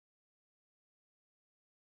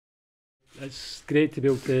It's great to be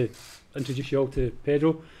able to introduce you all to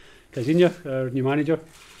Pedro Caixinha, our new manager.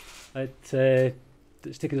 It's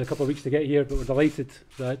taken us a couple of weeks to get here, but we're delighted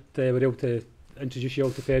that we're able to introduce you all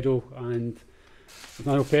to Pedro, and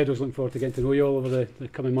I know Pedro's looking forward to getting to know you all over the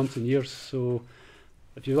coming months and years. So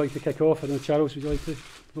if you'd like to kick off, I know Charles, would you like to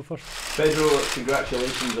go first? Pedro,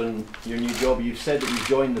 congratulations on your new job. You've said that you've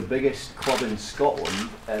joined the biggest club in Scotland.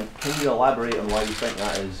 Can you elaborate on why you think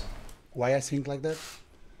that is? Why I think like that?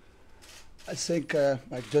 I think I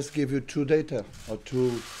just give you two data, or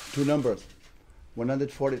two numbers.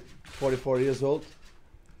 144 years old,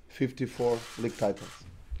 54 league titles.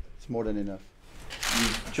 It's more than enough.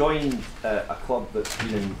 You've joined a club that's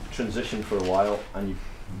been in transition for a while, and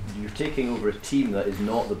you're taking over a team that is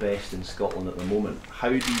not the best in Scotland at the moment. How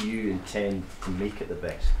do you intend to make it the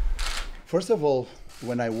best? First of all,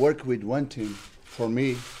 when I work with one team, for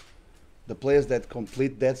me, the players that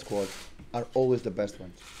complete that squad are always the best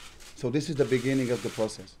ones. So this is the beginning of the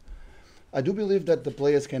process. I do believe that the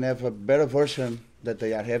players can have a better version that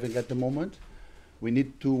they are having at the moment. We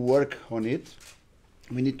need to work on it.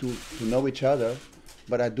 We need to know each other,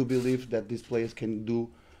 but I do believe that these players can do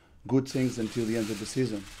good things until the end of the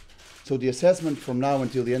season. So the assessment from now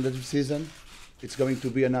until the end of the season, it's going to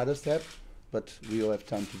be another step, but we will have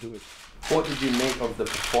time to do it. What did you make of the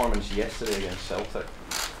performance yesterday against Celtic?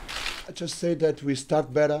 I just say that we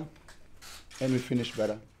start better and we finish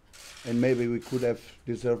better. And maybe we could have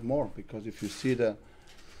deserved more, because if you see the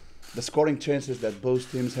scoring chances that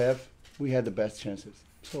both teams have, we had the best chances.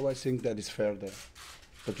 So I think that is fair there.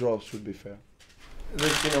 The draw should be fair.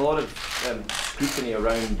 There's been a lot of scrutiny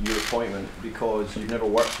around your appointment because you've never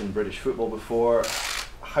worked in British football before.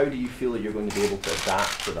 How do you feel that you're going to be able to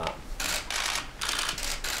adapt to that?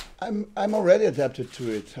 I'm already adapted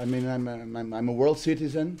to it. I mean, I'm a world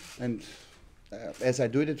citizen, and as I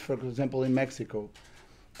did it, for example, in Mexico,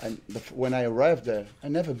 and when I arrived there, I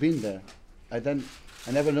never been there. I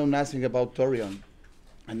never know nothing about Torreon.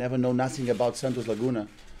 I never know nothing about Santos Laguna.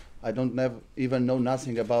 I don't even know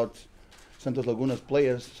nothing about Santos Laguna's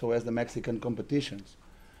players, so as the Mexican competitions.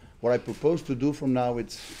 What I propose to do from now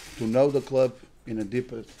is to know the club in a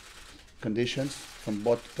deeper conditions, from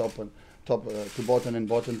top to bottom and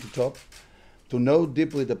bottom to top, to know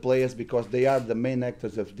deeply the players because they are the main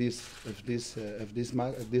actors of this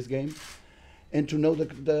game, and to know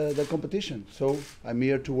the competition. So I'm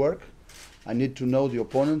here to work. I need to know the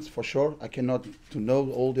opponents for sure. I cannot to know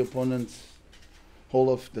all the opponents all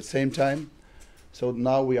of the same time. So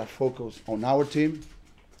now we are focused on our team,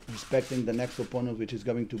 respecting the next opponent, which is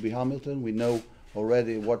going to be Hamilton. We know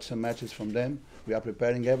already what some matches from them. We are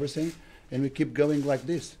preparing everything, and we keep going like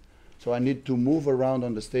this. So I need to move around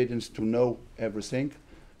on the stadiums to know everything,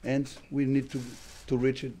 and we need to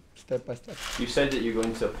reach it step by step. You said that you're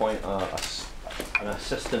going to appoint an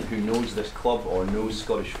assistant who knows this club or knows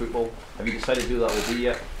Scottish football. Have you decided who that will be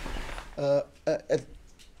yet?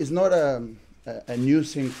 It's not a new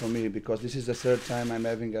thing for me, because this is the third time I'm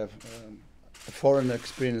having a foreign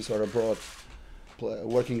experience or abroad,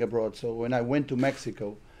 working abroad. So when I went to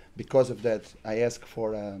Mexico, because of that, I asked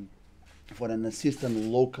for an assistant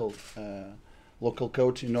local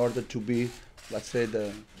coach in order to be, let's say,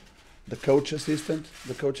 the coach assistant,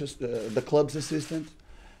 the club's assistant.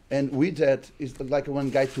 And with that, it's like one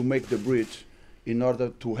guy to make the bridge in order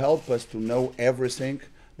to help us to know everything,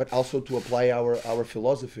 but also to apply our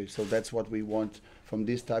philosophy. So that's what we want from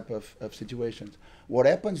this type of situations. What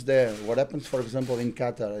happens there, what happens, for example, in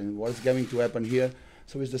Qatar, and what is going to happen here,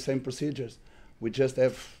 so it's the same procedures. We just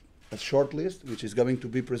have a short list, which is going to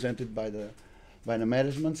be presented by the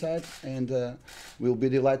management side, and we'll be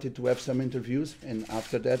delighted to have some interviews, and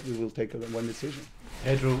after that we will take one decision.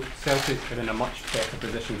 Pedro, Celtic are in a much better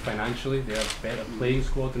position financially. They have a better playing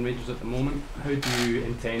squad than Rangers at the moment. How do you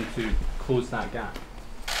intend to close that gap?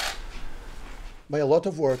 By a lot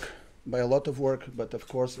of work, but of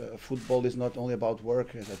course football is not only about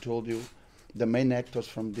work. As I told you, the main actors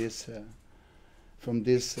from this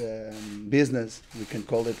business, we can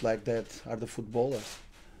call it like that, are the footballers.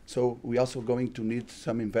 So we also going to need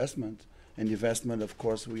some investment, and investment, of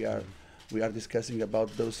course, we are discussing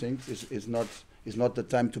about those things. It's not the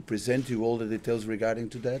time to present you all the details regarding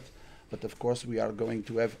to that, but of course we are going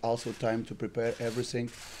to have also time to prepare everything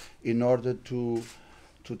in order to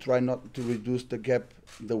try not to reduce the gap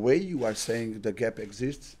the way you are saying the gap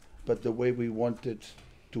exists, but the way we want it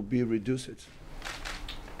to be reduced.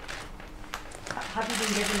 Have you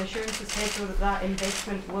been given assurances, Pedro, that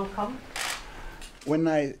investment will come?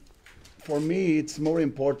 For me, it's more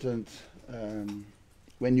important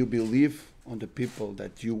when you believe on the people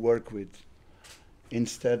that you work with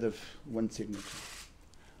instead of one signature.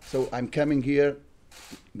 So I'm coming here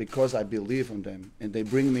because I believe on them, and they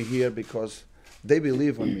bring me here because they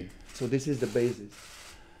believe on me. So this is the basis.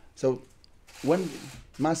 So when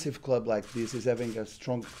massive club like this is having a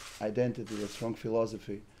strong identity, a strong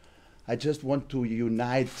philosophy, I just want to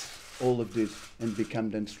unite all of this and become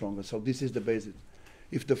then stronger. So this is the basis.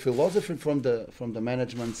 If the philosophy from the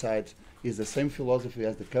management side is the same philosophy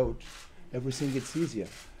as the coach, everything gets easier.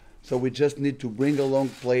 So we just need to bring along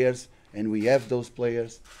players, and we have those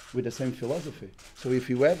players with the same philosophy. So if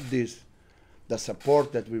you have this, the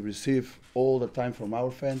support that we receive all the time from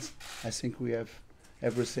our fans, I think we have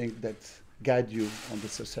everything that guide you on the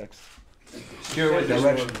success. Stewart,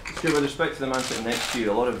 with respect to the man sitting next to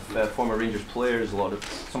you, a lot of former Rangers players,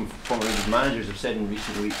 some former Rangers managers have said in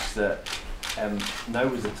recent weeks that now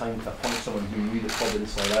was the time to appoint someone who knew the club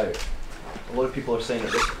inside out. A lot of people are saying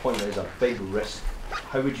at this point there's a big risk.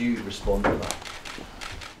 How would you respond to that?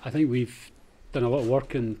 I think we've done a lot of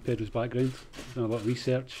work in Pedro's background, done a lot of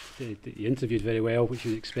research. He interviewed very well, which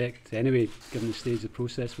you'd expect anyway, given the stage of the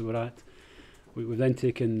process we were at. We've then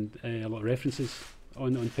taken a lot of references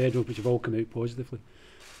on Pedro, which have all come out positively.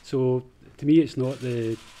 So to me, it's not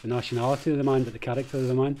the nationality of the man, but the character of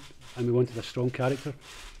the man, and we wanted a strong character,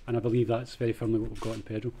 and I believe that's very firmly what we've got in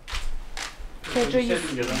Pedro. Pedro, you said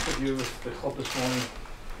in your interview with the club this morning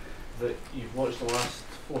that you've watched the last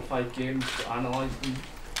 4 or 5 games, analysed them.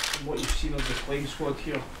 From what you've seen of the playing squad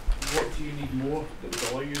here, what do you need more that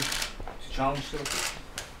would allow you to challenge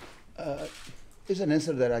Celtic? It's an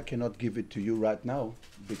answer that I cannot give it to you right now,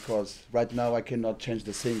 because right now I cannot change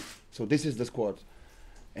the thing. So this is the squad,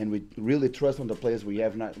 and we really trust on the players we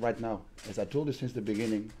have right now. As I told you since the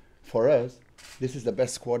beginning, for us, this is the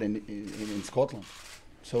best squad in Scotland.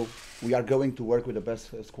 So we are going to work with the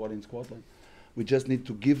best squad in Scotland. We just need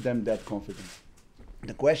to give them that confidence.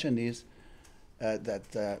 The question is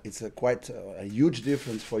that it's quite a huge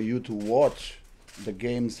difference for you to watch the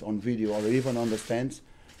games on video or even on the stands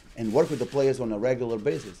and work with the players on a regular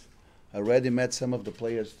basis. I already met some of the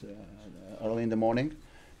players early in the morning.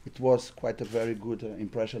 It was quite a very good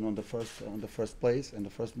impression on the first place and the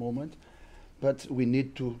first moment. But we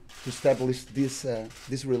need to establish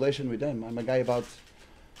this relation with them. I'm a guy about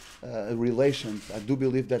relations. I do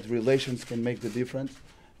believe that relations can make the difference,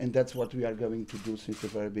 and that's what we are going to do since the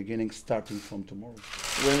very beginning, starting from tomorrow.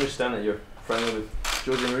 We understand that you're friendly with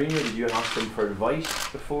Jose Mourinho. Did you ask him for advice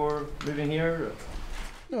before moving here?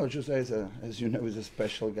 No, Jose, as you know, is a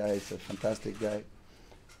special guy. He's a fantastic guy,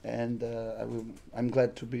 and I'm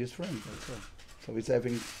glad to be his friend. That's all. So he's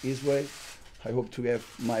having his way. I hope to have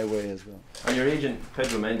my way as well. And your agent,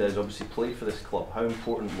 Pedro Mendes, obviously played for this club. How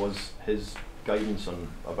important was his guidance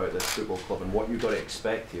about this football club and what you've got to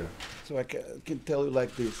expect here? So I can tell you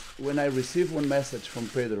like this. When I received one message from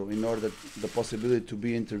Pedro in order the possibility to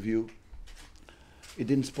be interviewed, it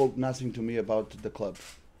didn't spoke nothing to me about the club.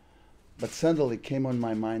 But suddenly came on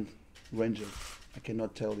my mind, Rangers. I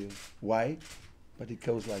cannot tell you why, but it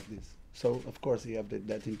goes like this. So of course he has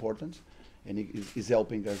that importance, and he is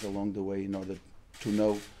helping us along the way in order to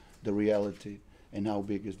know the reality and how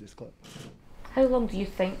big is this club. How long do you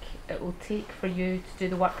think it will take for you to do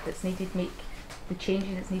the work that's needed, make the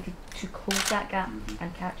changes that's needed to close that gap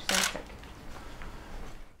and catch Celtic?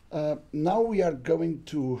 Now we are going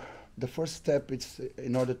to, the first step is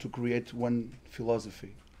in order to create one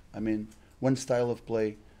philosophy. I mean, one style of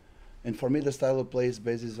play. And for me, the style of play is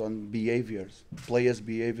based on behaviors, players'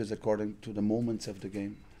 behaviors according to the moments of the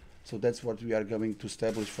game. So that's what we are going to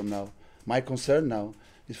establish from now. My concern now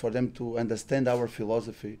is for them to understand our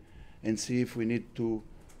philosophy and see if we need to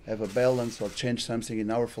have a balance or change something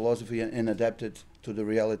in our philosophy and adapt it to the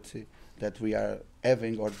reality that we are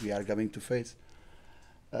having or we are going to face.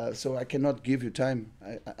 So I cannot give you time.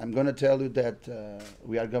 I'm going to tell you that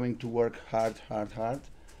we are going to work hard,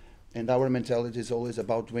 and our mentality is always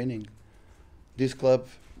about winning. This club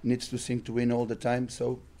needs to seem to win all the time,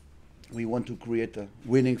 so we want to create a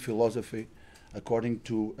winning philosophy according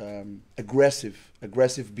to aggressive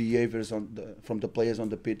behaviors from the players on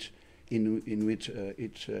the pitch in which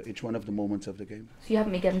each one of the moments of the game. So you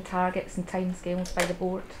haven't been given targets and timescales by the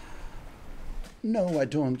board? No, I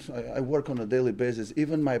don't. I work on a daily basis.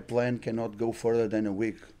 Even my plan cannot go further than a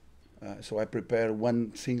week. So I prepare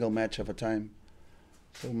one single match at a time.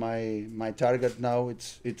 So my target now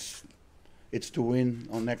it's to win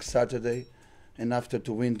on next Saturday, and after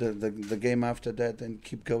to win the game after that, and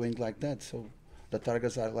keep going like that. So the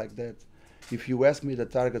targets are like that. If you ask me the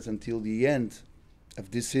targets until the end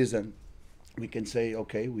of this season, we can say,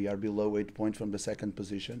 okay, we are below 8 points from the second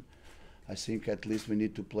position. I think at least we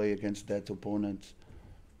need to play against that opponent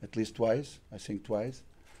at least twice, I think twice.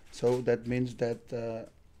 So that means that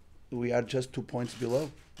we are just 2 points below,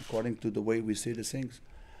 according to the way we see the things.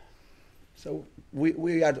 So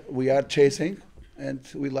we are chasing, and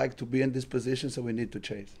we like to be in this position, so we need to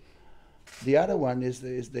chase. The other one is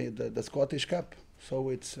the Scottish Cup. So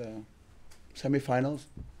it's semi-finals.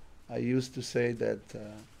 I used to say that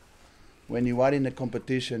when you are in a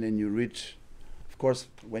competition and you reach, of course,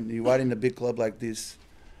 when you are in a big club like this,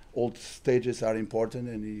 all stages are important,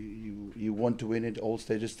 and you want to win it, all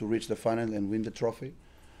stages, to reach the final and win the trophy.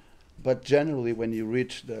 But generally, when you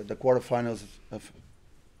reach the quarterfinals of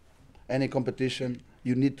any competition,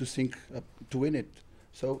 you need to think to win it.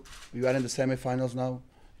 So we are in the semi-finals now,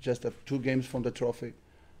 just 2 games from the trophy.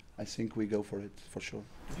 I think we go for it, for sure.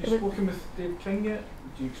 Have you spoken with Dave King yet?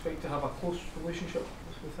 Do you expect to have a close relationship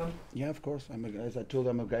with him? Yeah, of course. As I told,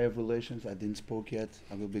 I'm a guy of relations. I didn't spoke yet.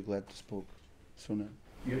 I will be glad to speak sooner.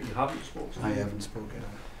 You haven't spoken? I haven't spoken.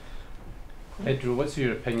 Pedro, what's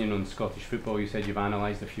your opinion on Scottish football? You said you've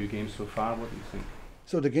analysed a few games so far. What do you think?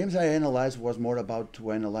 So the games I analysed was more about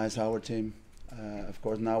to analyse our team. Of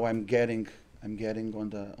course, now I'm getting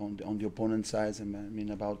on the opponent side. I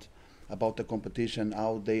mean about the competition,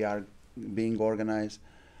 how they are being organised,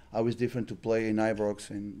 how it's different to play in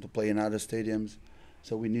Ibrox and to play in other stadiums.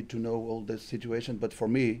 So we need to know all the situation. But for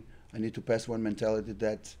me, I need to pass one mentality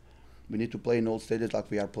that we need to play in all stadiums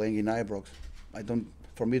like we are playing in Ibrox.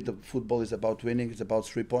 For me, the football is about winning. It's about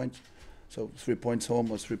 3 points. So 3 points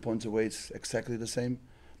home or 3 points away is exactly the same.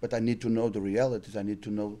 But I need to know the realities. I need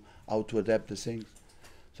to know how to adapt the things.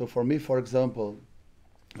 So for me, for example,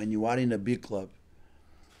 when you are in a big club,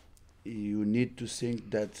 you need to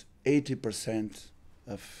think that 80%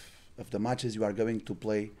 of the matches you are going to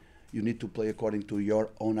play, you need to play according to your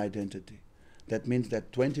own identity. That means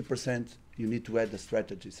that 20% you need to add the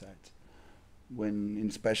strategy side when in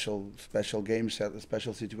special games,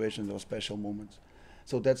 special situations or special moments.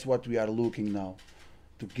 So that's what we are looking now,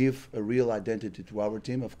 to give a real identity to our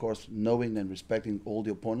team, of course, knowing and respecting all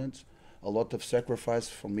the opponents. A lot of sacrifice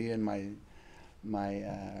for me and my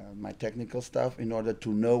technical staff in order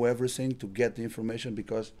to know everything, to get the information,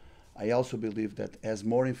 because I also believe that as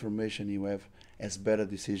more information you have, as better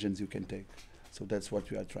decisions you can take. So that's what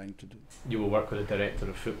we are trying to do. You will work with a director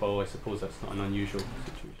of football. I suppose that's not an unusual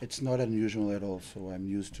situation. It's not unusual at all, so I'm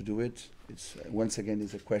used to do it. It's once again,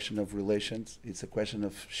 it's a question of relations. It's a question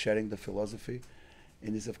of sharing the philosophy,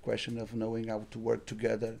 and it's a question of knowing how to work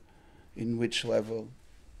together, in which level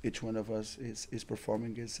each one of us is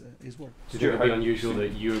performing his work. Did it be unusual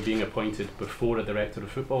that you were being appointed before a director of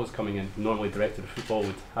football was coming in? Normally, director of football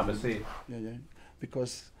would have a say. Yeah,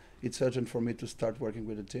 because it's urgent for me to start working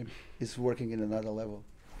with the team. It's working in another level.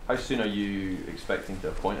 How soon are you expecting to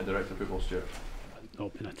appoint a director of football, Stuart?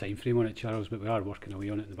 Not putting a time frame on it, Charles, but we are working away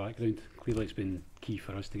on it in the background. Clearly it's been key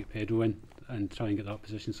for us to get Pedro in and try and get that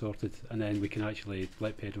position sorted, and then we can actually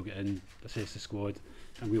let Pedro get in, assess the squad,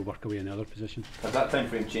 and we'll work away in the other position. Has that time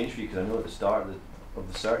frame changed for you? Because I know at the start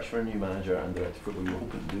of the search for a new manager and director of football, you were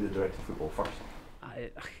hoping to do the director of football first.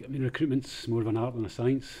 I mean, recruitment's more of an art than a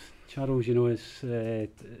science, Charles. You know,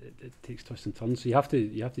 it takes twists and turns, so you have to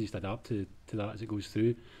just adapt to that as it goes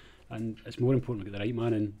through. And it's more important to get the right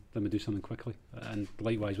man in than we do something quickly. And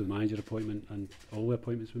likewise with manager appointment and all the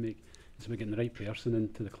appointments we make, it's about getting the right person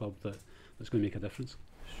into the club that's going to make a difference.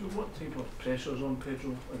 So what type of pressure is on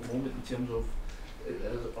Pedro at the moment in terms of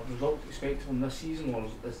a result expected from this season, or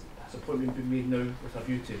has appointment been made now with a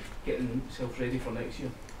view to getting himself ready for next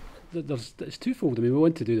year? It's twofold. I mean, we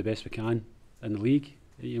want to do the best we can in the league.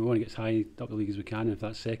 We want to get as high up the league as we can, and if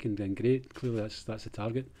that's second, then great. Clearly that's the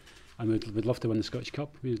target. And we'd love to win the Scottish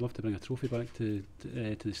Cup. We'd love to bring a trophy back to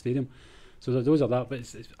the stadium. So those are that, but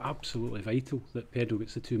it's absolutely vital that Pedro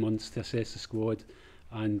gets the 2 months to assess the squad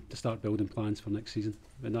and to start building plans for next season.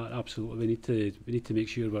 And that absolutely, we need to make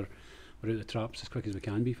sure we're out of the traps as quick as we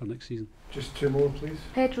can be for next season. Just 2 more, please.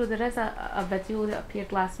 Pedro, there is a video that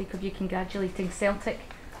appeared last week of you congratulating Celtic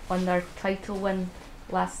on their title win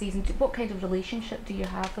last season. What kind of relationship do you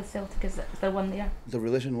have with Celtic? Is there one there? The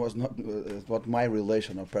relation was not my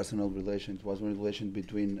relation or personal relation. It was a relation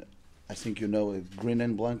between, I think you know, Green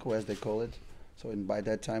and Blanco, as they call it. So by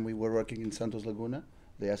that time we were working in Santos Laguna.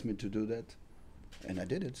 They asked me to do that, and I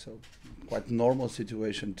did it. So quite normal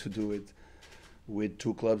situation to do it with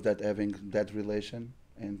 2 clubs that having that relation,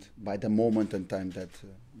 and by the moment in time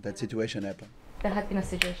that situation happened. There had been a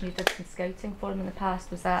suggestion you did some scouting for him in the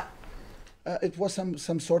past. Was that? It was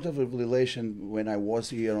some sort of a relation when I was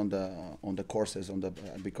here on the courses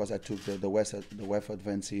because I took the UEFA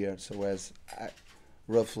Advanced year, so as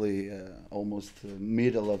roughly almost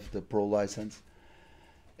middle of the pro license,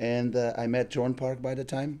 and I met John Park by the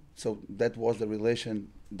time, so that was the relation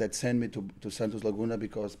that sent me to Santos Laguna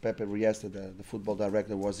because Pepe Riesta, the football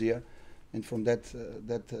director, was here, and from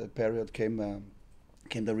that period came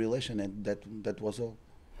the relation, and that was all.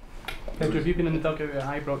 Pedro, have you been in the dugout at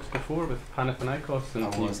Ibrox before with Panathinaikos?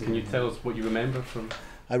 And can you tell us what you remember from?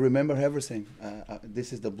 I remember everything.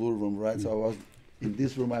 This is the blue room, right? So I was in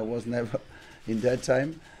this room. I was never in that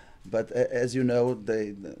time. But as you know,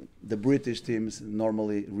 the British teams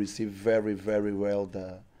normally receive very, very well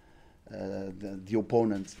the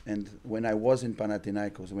opponents. And when I was in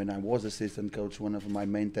Panathinaikos, when I was assistant coach, one of my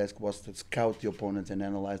main tasks was to scout the opponents and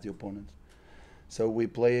analyze the opponents. So we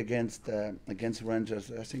play against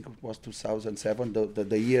Rangers. I think it was 2007,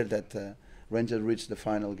 the year that Rangers reached the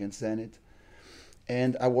final against Zenit.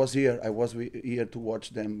 And I was here. Here to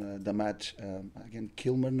watch them the match against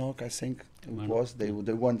Kilmarnock. I think it was. They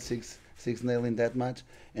won 6-0 in that match,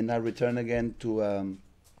 and I returned again to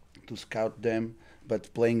scout them,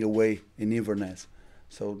 but playing away in Inverness.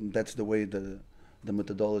 So that's the way the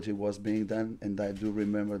methodology was being done. And I do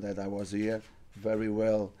remember that I was here, very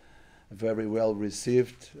well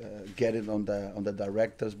received. Getting on the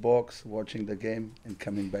director's box, watching the game, and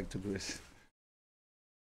coming back to Greece.